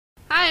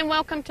Hi and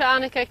welcome to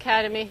ANNIKA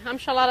Academy. I'm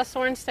Charlotta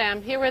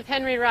Sorenstam, here with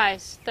Henri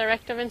Reis,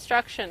 Director of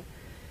Instruction.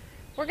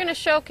 We're going to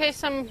showcase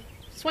some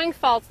swing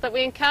faults that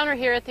we encounter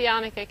here at the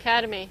ANNIKA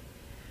Academy.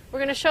 We're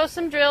going to show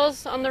some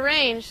drills on the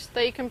range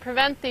that you can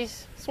prevent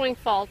these swing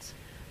faults,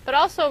 but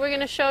also we're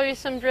going to show you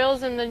some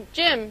drills in the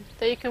gym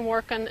that you can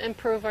work on and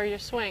improve your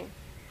swing.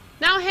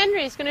 Now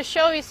Henri is going to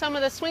show you some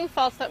of the swing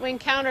faults that we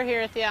encounter here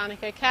at the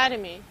ANNIKA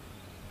Academy.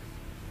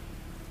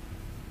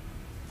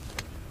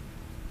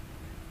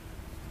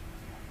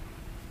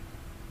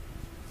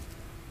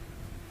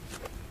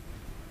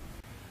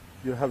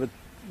 You have a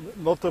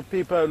lot of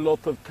people have a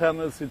lot of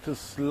tendency to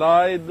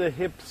slide the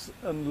hips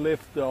and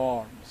lift the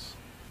arms.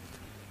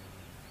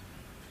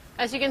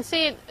 As you can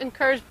see, it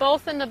occurs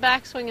both in the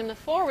backswing and the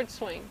forward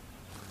swing.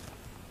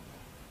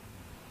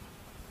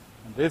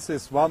 And this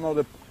is one of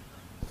the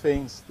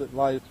things that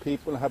why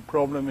people have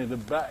problem in the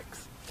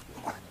backs.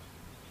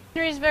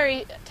 Henri's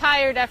very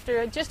tired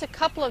after just a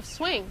couple of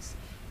swings.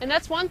 And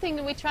that's one thing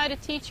that we try to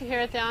teach you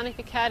here at the ANNIKA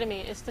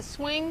Academy, is to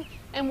swing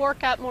and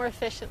work out more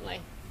efficiently.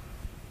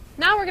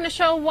 Now we're going to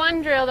show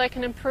one drill that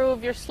can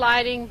improve your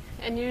sliding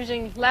and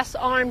using less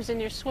arms in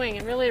your swing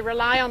and really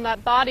rely on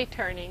that body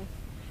turning.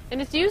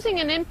 And it's using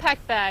an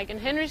impact bag,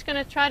 and Henri's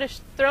going to try to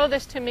throw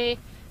this to me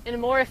in a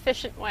more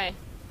efficient way.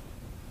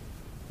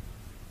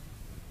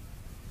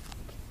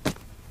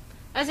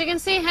 As you can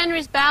see,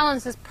 Henri's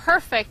balance is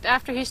perfect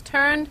after he's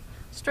turned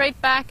straight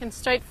back and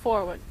straight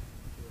forward.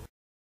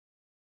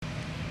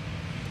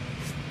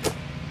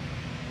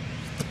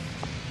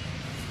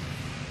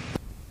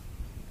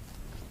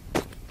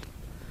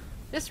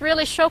 This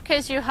really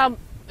showcases you how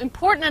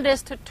important it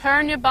is to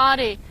turn your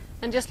body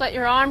and just let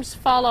your arms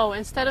follow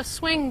instead of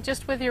swing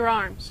just with your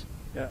arms.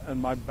 Yeah,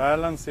 and my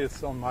balance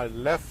is on my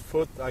left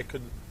foot. I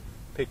could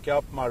pick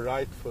up my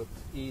right foot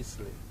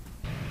easily.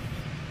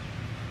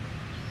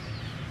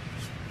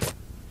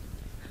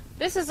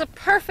 This is a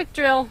perfect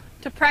drill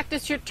to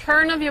practice your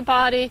turn of your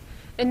body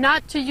and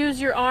not to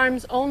use your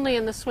arms only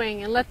in the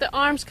swing, and let the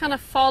arms kind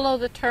of follow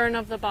the turn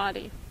of the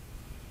body.